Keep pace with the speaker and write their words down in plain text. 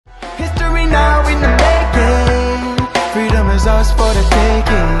ours for the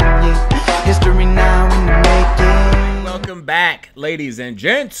taking, yeah. History now in the making. Welcome back, ladies and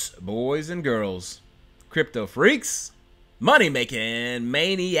gents, boys and girls, crypto freaks, money-making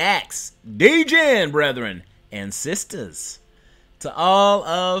maniacs, DJing brethren and sisters. To all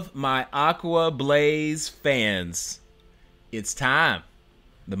of my AquaBlaze fans, it's time.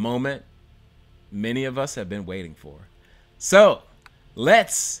 The moment many of us have been waiting for. So,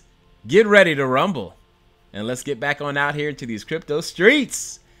 let's get ready to rumble. And let's get back on out here into these crypto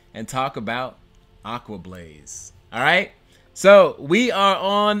streets and talk about AquaBlaze. All right? So, we are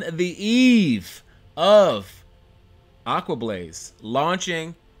on the eve of AquaBlaze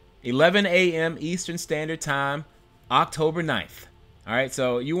launching 11 a.m. Eastern Standard Time, October 9th. All right?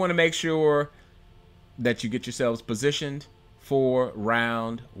 So, you want to make sure that you get yourselves positioned for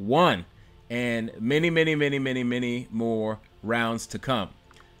round one and many more rounds to come.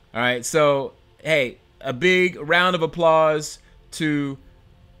 All right? So, hey, a big round of applause to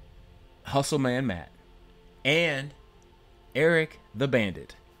Hustle Man Matt and Eric the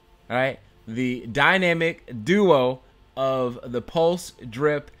Bandit. All right, the dynamic duo of the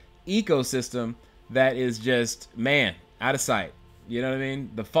PulseDrip ecosystem that is just, man, out of sight. You know what I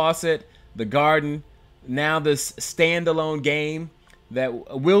mean? The faucet, the garden, now this standalone game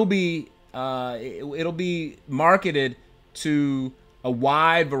that will be it'll be marketed to a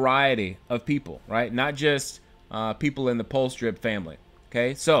wide variety of people, right? Not just people in the PulseDrip family.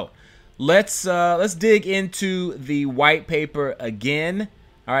 Okay, so let's dig into the white paper again.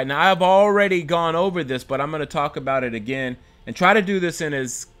 All right, now I've already gone over this, but I'm going to talk about it again and try to do this in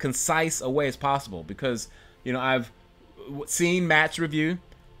as concise a way as possible because, you know, I've seen Matt's review.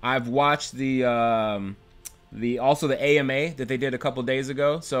 I've watched the also the AMA that they did a couple days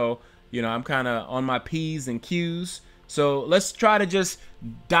ago. So, you know, I'm kind of on my P's and Q's. So let's try to just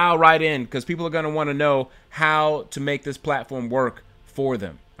dial right in because people are going to want to know how to make this platform work for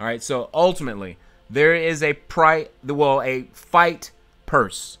them. All right. So ultimately, there is a fight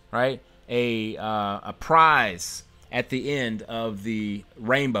purse, right? A prize at the end of the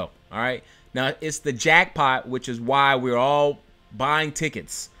rainbow. All right. Now it's the jackpot, which is why we're all buying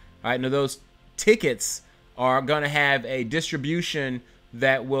tickets. All right. Now those tickets are going to have a distribution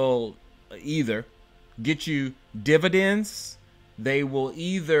that will either get you dividends. They will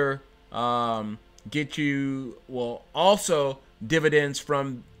either get you, well, also dividends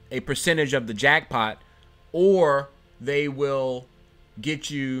from a percentage of the jackpot, or they will get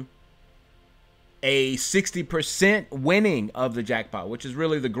you a 60% winning of the jackpot, which is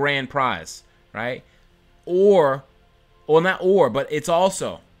really the grand prize, right? Or, well, not or, but it's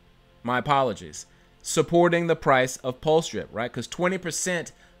also, my apologies, supporting the price of PulseDrip, right? Because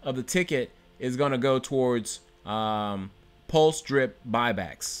 20% of the ticket is going to go towards PulseDrip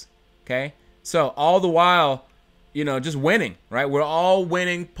buybacks. Okay, so all the while, you know, just winning, right? We're all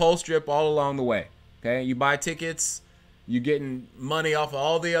winning PulseDrip all along the way. Okay, you buy tickets, you're getting money off of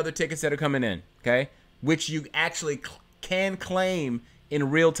all the other tickets that are coming in. Okay, which you actually can claim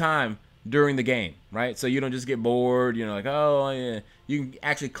in real time during the game, right? So you don't just get bored, you know, like, oh yeah, you can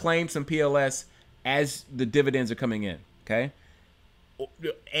actually claim some PLS as the dividends are coming in. Okay.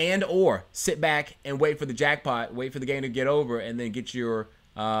 And or sit back and wait for the jackpot, wait for the game to get over, and then get your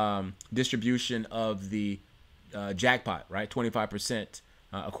distribution of the jackpot, right? 25%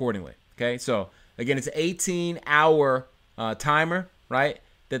 accordingly. Okay, so again, it's an 18-hour timer, right?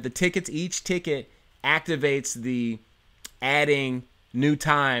 That the tickets, each ticket activates the adding new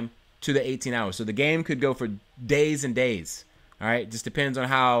time to the 18 hours. So the game could go for days and days. All right, just depends on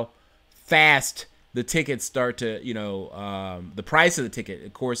how fast the tickets start to, you know, the price of the ticket,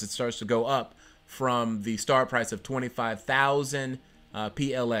 of course, it starts to go up from the start price of 25,000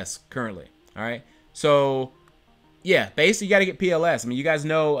 PLS currently. All right. So, yeah, basically you got to get PLS. I mean, you guys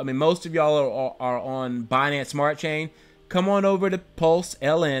know, I mean, most of y'all are on Binance Smart Chain. Come on over to Pulse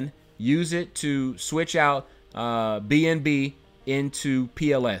LN. Use it to switch out BNB into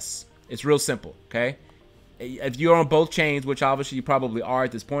PLS. It's real simple. Okay. If you're on both chains, which obviously you probably are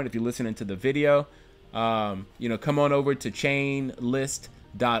at this point if you're listening to the video, you know, come on over to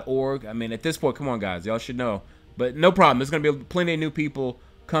chainlist.org. I mean, at this point, come on, guys. Y'all should know. But no problem. There's going to be plenty of new people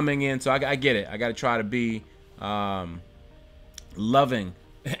coming in, so I get it. I got to try to be loving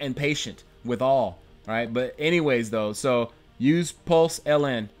and patient with all right? But anyways, though, so use Pulse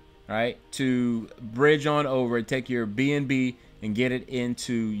LN, right, to bridge on over, take your BNB and get it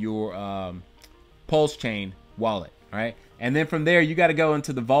into your PulseChain wallet, all right? And then from there, you got to go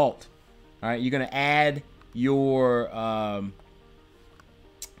into the vault, all right? You're going to add your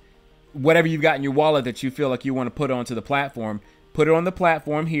whatever you've got in your wallet that you feel like you want to put onto the platform. Put it on the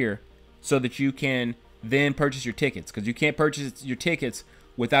platform here so that you can then purchase your tickets, because you can't purchase your tickets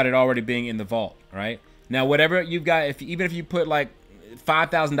without it already being in the vault, right? Now, whatever you've got, even if you put like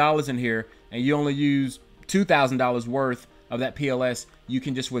 $5,000 in here and you only use $2,000 worth of that PLS, you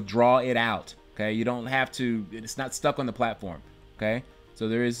can just withdraw it out, okay? You don't have to, it's not stuck on the platform, okay? So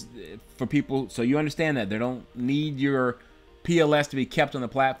there is, for people, so you understand that they don't need your PLS to be kept on the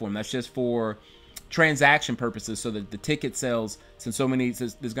platform. That's just for transaction purposes, so that the ticket sales, since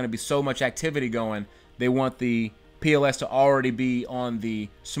there's going to be so much activity going, they want the PLS to already be on the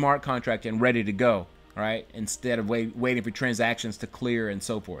smart contract and ready to go, all right, instead of waiting for transactions to clear and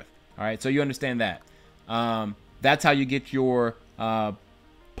so forth. All right, so you understand that. That's how you get your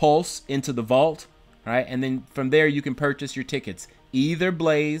Pulse into the vault, all right, and then from there you can purchase your tickets, either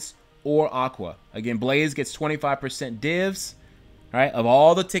Blaze or Aqua. Again, Blaze gets 25% divs, all right, of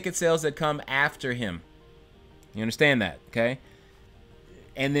all the ticket sales that come after him. You understand that, okay?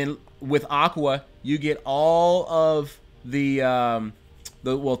 And then with Aqua, you get all of the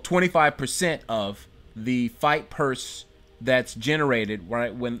 25% of the fight purse that's generated,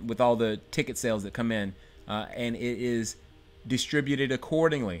 right, with all the ticket sales that come in, and it is distributed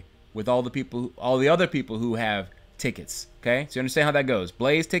accordingly with all the other people who have tickets. Okay, so you understand how that goes?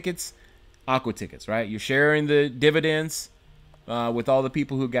 Blaze tickets, Aqua tickets, right? You're sharing the dividends with all the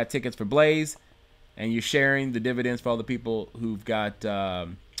people who've got tickets for Blaze, and you're sharing the dividends for all the people who've got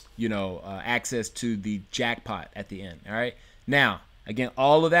access to the jackpot at the end. All right. Now, again,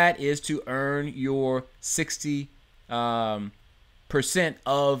 all of that is to earn your 60%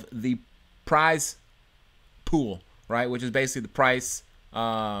 of the prize pool, right? Which is basically the price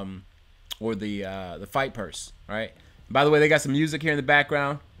or the fight purse, right? By the way, they got some music here in the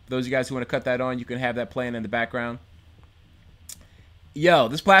background. For those of you guys who want to cut that on, you can have that playing in the background. Yo,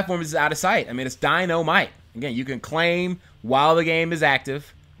 this platform is out of sight. I mean, it's dynamite. Again, you can claim while the game is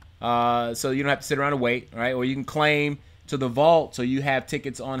active, so you don't have to sit around and wait, right? Or you can claim to the vault so you have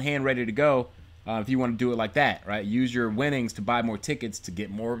tickets on hand ready to go if you want to do it like that, right? Use your winnings to buy more tickets to get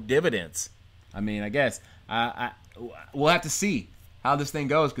more dividends. I mean, I guess we'll have to see how this thing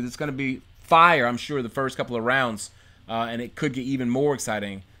goes, because it's going to be fire, I'm sure, the first couple of rounds, and it could get even more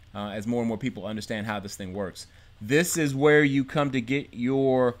exciting as more and more people understand how this thing works. This is where you come to get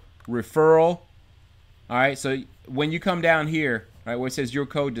your referral. All right, so when you come down here, right, where it says your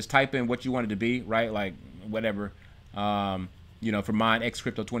code, just type in what you want it to be, right? Like whatever, for mine,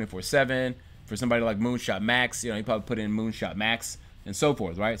 xcrypto247. For somebody like Moonshot Max, you probably put in Moonshot Max and so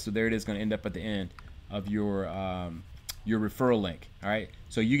forth, right? So there it is, going to end up at the end of your referral link. All right,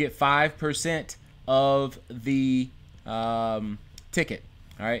 so you get 5% of the ticket.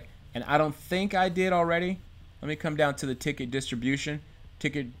 All right, and I don't think I did already. Let me come down to the ticket distribution.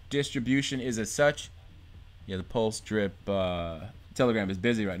 Ticket distribution is as such. Yeah, the PulseDrip Telegram is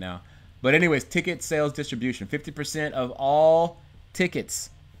busy right now. But anyways, ticket sales distribution. 50% of all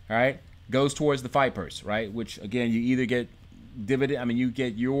tickets, all right, goes towards the fight purse, right? Which, again, you either get dividend. I mean, you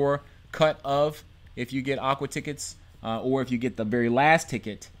get your cut of if you get Aqua tickets, or if you get the very last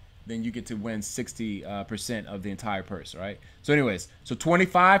ticket, then you get to win 60% of the entire purse, right? So anyways, so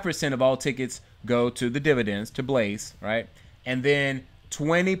 25% of all tickets go to the dividends, to Blaze, right? And then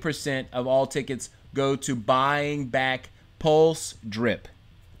 20% of all tickets go to buying back PulseDrip.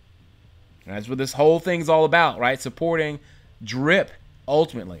 That's what this whole thing's all about, right? Supporting Drip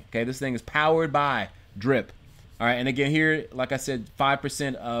ultimately. Okay, this thing is powered by Drip. All right, and again here, like I said,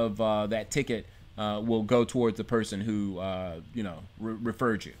 5% of that ticket will go towards the person who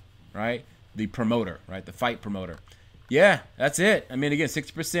referred you, right? The promoter, right? The fight promoter. Yeah, that's it. I mean, again,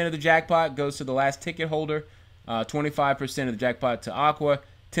 60% of the jackpot goes to the last ticket holder, 25% of the jackpot to Aqua,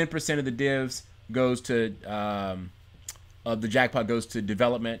 10% of the divs goes to the jackpot goes to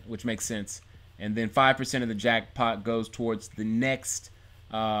development, which makes sense, and then 5% of the jackpot goes towards the next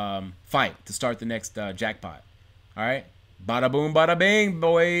fight to start the next jackpot. All right, bada boom, bada bing,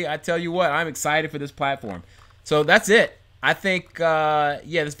 boy. I tell you what, I'm excited for this platform. So that's it. I think yeah,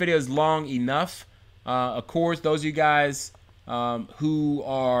 this video is long enough. Of course, those of you guys who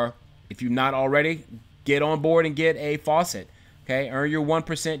are, if you're not already, get on board and get a faucet. Okay, earn your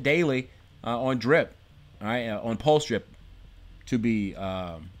 1% daily on Drip. All right, on PulseDrip, to be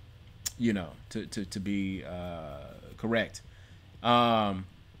to be correct. And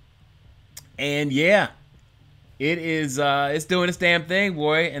yeah, it is it's doing its damn thing,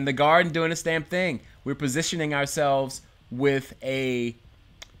 boy, and the garden doing its damn thing. We're positioning ourselves with a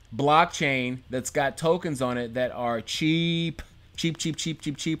blockchain that's got tokens on it that are cheap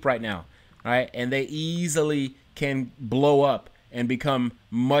right now, right? And they easily can blow up and become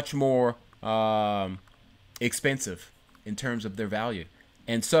much more expensive in terms of their value.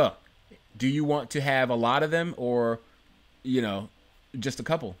 And so do you want to have a lot of them, or, you know, just a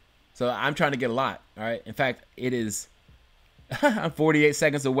couple? So I'm trying to get a lot. All right. In fact, it is I'm 48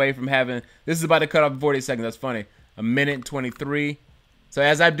 seconds away from having, this is about to cut off in 48 seconds. That's funny. A minute and 23. So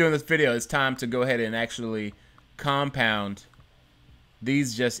as I'm doing this video, it's time to go ahead and actually compound.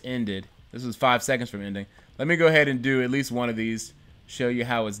 These just ended. This was 5 seconds from ending. Let me go ahead and do at least one of these, show you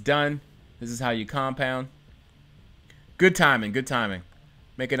how it's done. This is how you compound. Good timing, good timing.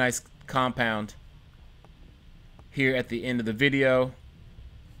 Make a nice compound here at the end of the video,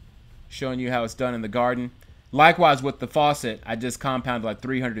 showing you how it's done in the garden. Likewise with the faucet, I just compounded like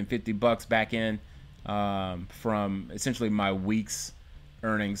 350 bucks back in from essentially my week's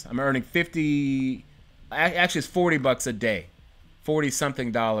earnings. I'm earning 50, actually it's 40 bucks a day, 40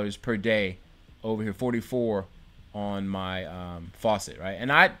 something dollars per day over here, 44 on my faucet, right?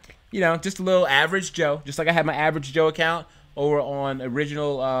 And I, you know, just a little average Joe, just like I had my average Joe account over on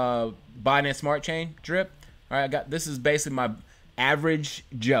original Binance Smart Chain drip. All right, I got, this is basically my average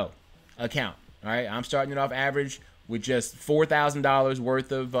Joe account. All right, I'm starting it off average with just $4,000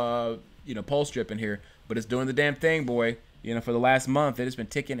 worth of you know, PulseDrip in here, but it's doing the damn thing, boy. You know, for the last month, it has been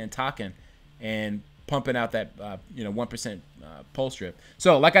ticking and talking and pumping out that you know, 1% PulseDrip.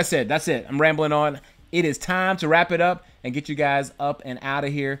 So, like I said, that's it. I'm rambling on. It is time to wrap it up and get you guys up and out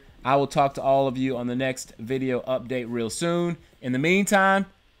of here. I will talk to all of you on the next video update real soon. In the meantime,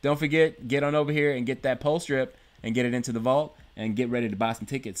 don't forget, get on over here and get that PulseDrip and get it into the vault and get ready to buy some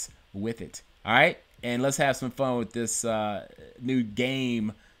tickets with it. All right? And let's have some fun with this new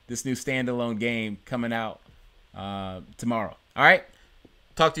game, this new standalone game coming out tomorrow. All right?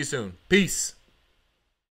 Talk to you soon. Peace.